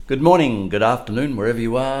Good morning, good afternoon, wherever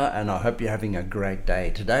you are, and I hope you're having a great day.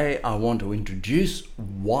 Today, I want to introduce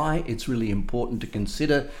why it's really important to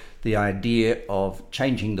consider the idea of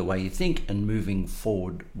changing the way you think and moving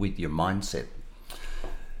forward with your mindset.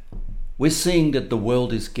 We're seeing that the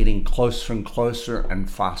world is getting closer and closer and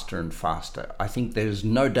faster. I think there's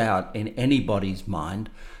no doubt in anybody's mind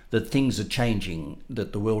that things are changing,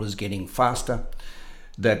 that the world is getting faster,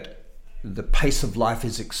 that the pace of life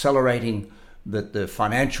is accelerating, that the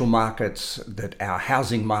financial markets, that our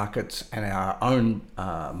housing markets and our own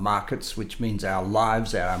markets, which means our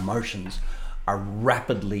lives, our emotions, are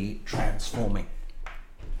rapidly transforming.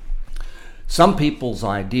 Some people's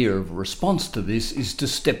idea of response to this is to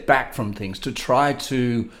step back from things, to try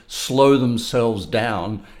to slow themselves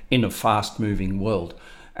down in a fast-moving world.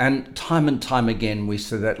 And time again, we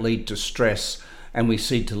see that lead to stress, and we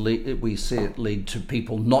see it lead to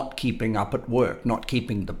people not keeping up at work, not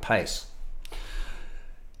keeping the pace.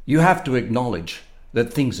 You have to acknowledge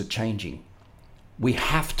that things are changing. We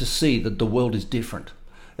have to see that the world is different,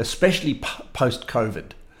 especially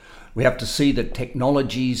post-COVID. We have to see that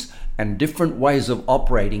technologies and different ways of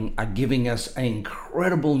operating are giving us an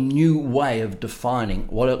incredible new way of defining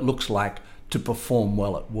what it looks like to perform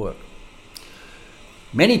well at work.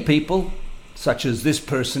 Many people, such as this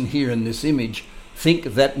person here in this image,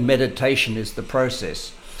 think that meditation is the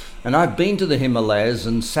process. And I've been to the Himalayas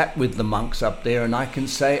and sat with the monks up there, and I can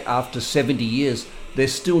say after 70 years, they're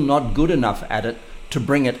still not good enough at it to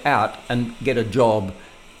bring it out and get a job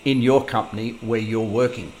in your company where you're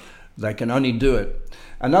working. They can only do it.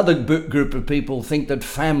 Another group of people think that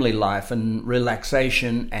family life and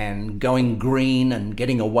relaxation and going green and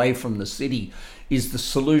getting away from the city is the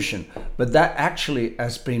solution. But that actually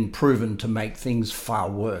has been proven to make things far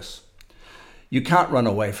worse. You can't run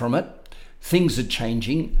away from it. Things are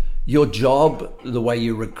changing. Your job, the way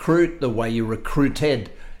you recruit, the way you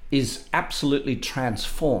recruited is absolutely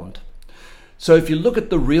transformed. So if you look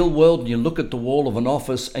at the real world and you look at the wall of an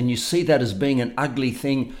office and you see that as being an ugly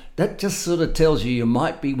thing, that just sort of tells you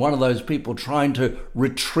might be one of those people trying to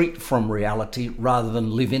retreat from reality rather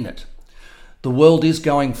than live in it. The world is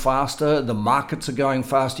going faster, the markets are going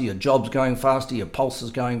faster, your job's going faster, your pulse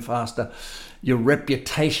is going faster, your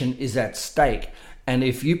reputation is at stake. And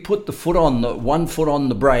if you put one foot on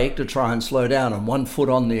the brake to try and slow down and one foot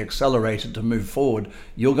on the accelerator to move forward,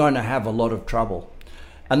 you're going to have a lot of trouble.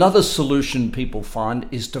 Another solution people find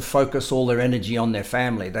is to focus all their energy on their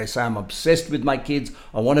family. They say, I'm obsessed with my kids.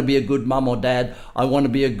 I want to be a good mum or dad. I want to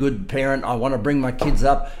be a good parent. I want to bring my kids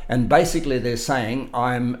up. And basically they're saying,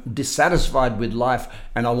 I'm dissatisfied with life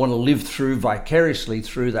and I want to live vicariously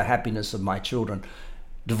through the happiness of my children.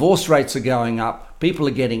 Divorce rates are going up, people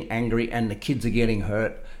are getting angry, and the kids are getting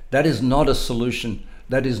hurt. That is not a solution.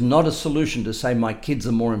 That is not a solution to say my kids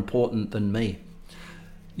are more important than me.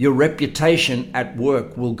 Your reputation at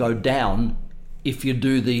work will go down if you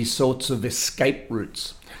do these sorts of escape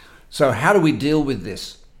routes. So how do we deal with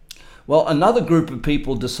this? Well, another group of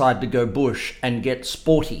people decide to go bush and get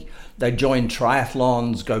sporty. They join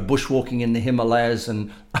triathlons, go bushwalking in the Himalayas,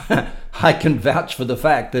 and I can vouch for the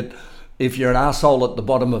fact that if you're an asshole at the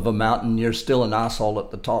bottom of a mountain, you're still an asshole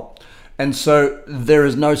at the top. And so there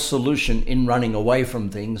is no solution in running away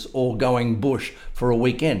from things or going bush for a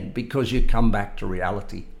weekend because you come back to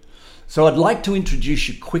reality. So I'd like to introduce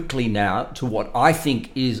you quickly now to what I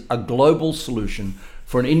think is a global solution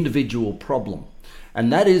for an individual problem.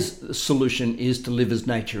 And that is, the solution is to live as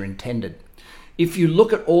nature intended. If you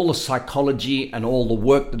look at all the psychology and all the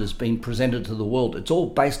work that has been presented to the world, it's all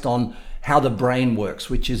based on how the brain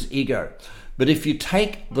works, which is ego. But if you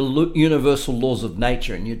take the universal laws of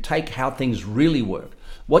nature and you take how things really work,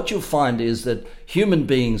 what you'll find is that human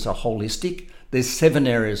beings are holistic. There's 7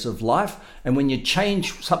 areas of life. And when you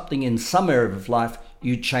change something in some area of life,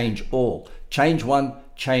 you change all. Change one,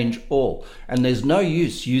 change all. And there's no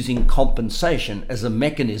use using compensation as a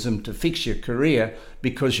mechanism to fix your career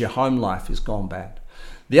because your home life has gone bad.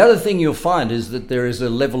 The other thing you'll find is that there is a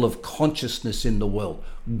level of consciousness in the world.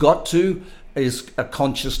 Got to is a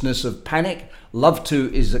consciousness of panic. Love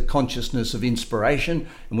to is a consciousness of inspiration.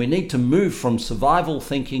 And we need to move from survival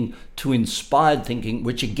thinking to inspired thinking,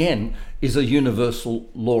 which again is a universal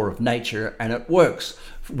law of nature, and it works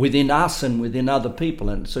within us and within other people.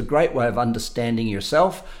 And it's a great way of understanding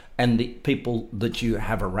yourself and the people that you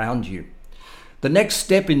have around you. The next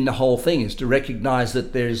step in the whole thing is to recognize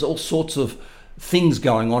that there is all sorts of things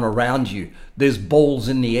going on around you. There's balls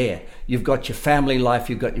in the air. You've got your family life,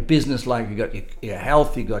 you've got your business life, you've got your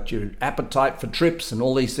health, you've got your appetite for trips and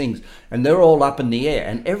all these things. And they're all up in the air.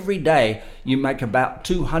 And every day you make about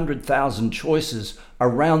 200,000 choices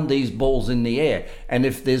around these balls in the air. And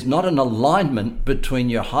if there's not an alignment between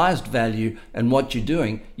your highest value and what you're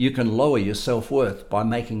doing, you can lower your self-worth by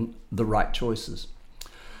making the right choices.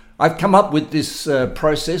 I've come up with this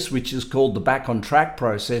process, which is called the Back on Track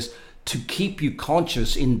process, to keep you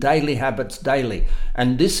conscious in daily habits daily.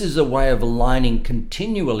 And this is a way of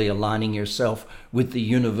continually aligning yourself with the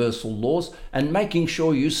universal laws and making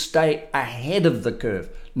sure you stay ahead of the curve,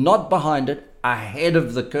 not behind it, ahead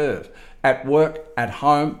of the curve. At work, at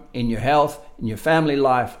home, in your health, in your family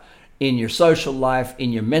life, in your social life,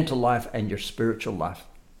 in your mental life, and your spiritual life.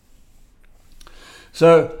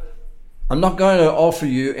 So I'm not going to offer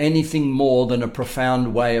you anything more than a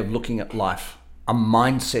profound way of looking at life, a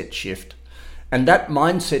mindset shift. And that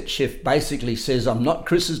mindset shift basically says,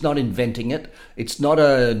 Chris is not inventing it. It's not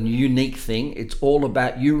a unique thing. It's all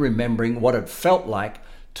about you remembering what it felt like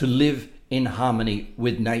to live in harmony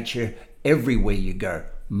with nature everywhere you go.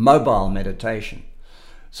 Mobile meditation.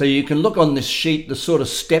 So you can look on this sheet, the sort of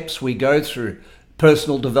steps we go through: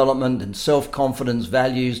 personal development and self-confidence,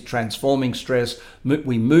 values, transforming stress.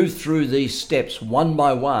 We move through these steps one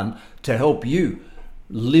by one to help you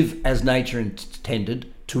live as nature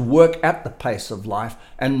intended, to work at the pace of life,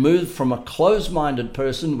 and move from a closed-minded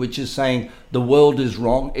person, which is saying the world is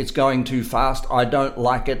wrong, it's going too fast, I don't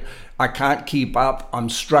like it, I can't keep up, I'm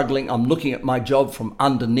struggling, I'm looking at my job from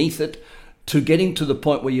underneath it, to getting to the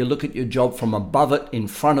point where you look at your job from above it, in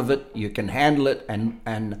front of it, you can handle it,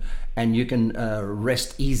 and you can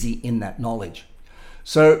rest easy in that knowledge.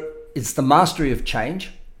 So it's the mastery of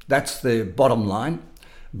change. That's the bottom line.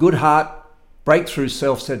 Good heart, break through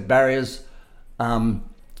self-set barriers,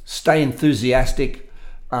 stay enthusiastic,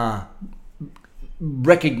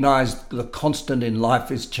 recognize the constant in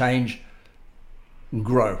life is change, and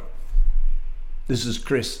grow. This is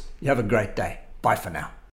Chris. You have a great day. Bye for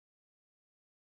now.